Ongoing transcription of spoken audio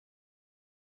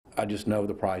I just know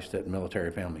the price that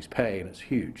military families pay, and it's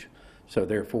huge. So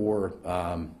therefore,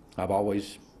 I've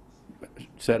always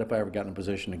said if I ever got in a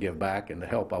position to give back and to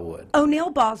help, I would.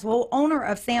 O'Neill Boswell, owner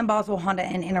of Sam Boswell Honda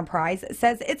and Enterprise,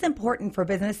 says it's important for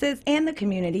businesses and the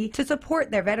community to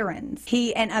support their veterans.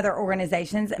 He and other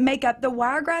organizations make up the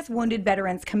Wiregrass Wounded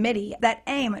Veterans Committee that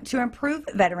aim to improve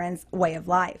veterans' way of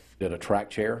life. Did a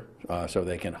track chair so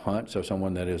they can hunt, so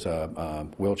someone that is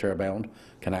wheelchair bound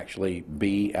can actually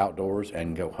be outdoors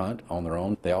and go hunt on their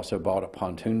own. They also bought a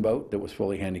pontoon boat that was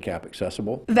fully handicap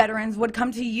accessible. Veterans would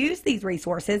come to use these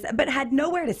resources but had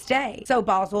nowhere to stay. So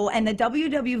Boswell and the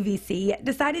WWVC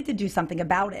decided to do something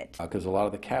about it. Because a lot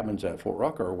of the cabins at Fort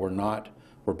Rucker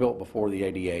were built before the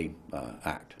ADA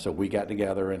Act. So we got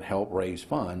together and helped raise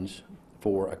funds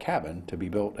for a cabin to be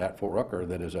built at Fort Rucker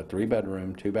that is a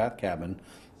 3-bedroom, 2-bath cabin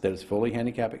that is fully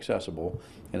handicap accessible,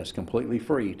 and it's completely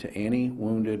free to any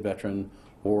wounded veteran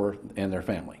and their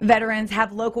family. Veterans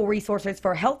have local resources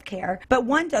for health care, but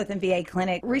one Dothan VA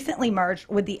clinic recently merged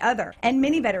with the other, and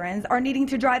many veterans are needing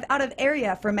to drive out of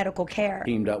area for medical care.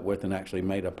 Teamed up with and actually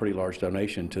made a pretty large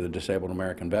donation to the Disabled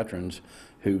American Veterans,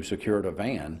 who secured a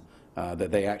van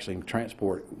that they actually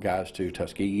transport guys to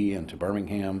Tuskegee and to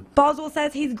Birmingham. Boswell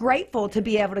says he's grateful to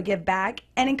be able to give back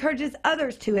and encourages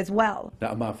others to as well.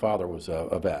 Now, my father was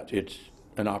a vet. It's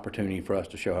an opportunity for us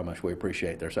to show how much we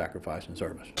appreciate their sacrifice and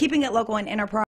service. Keeping it local and enterprise.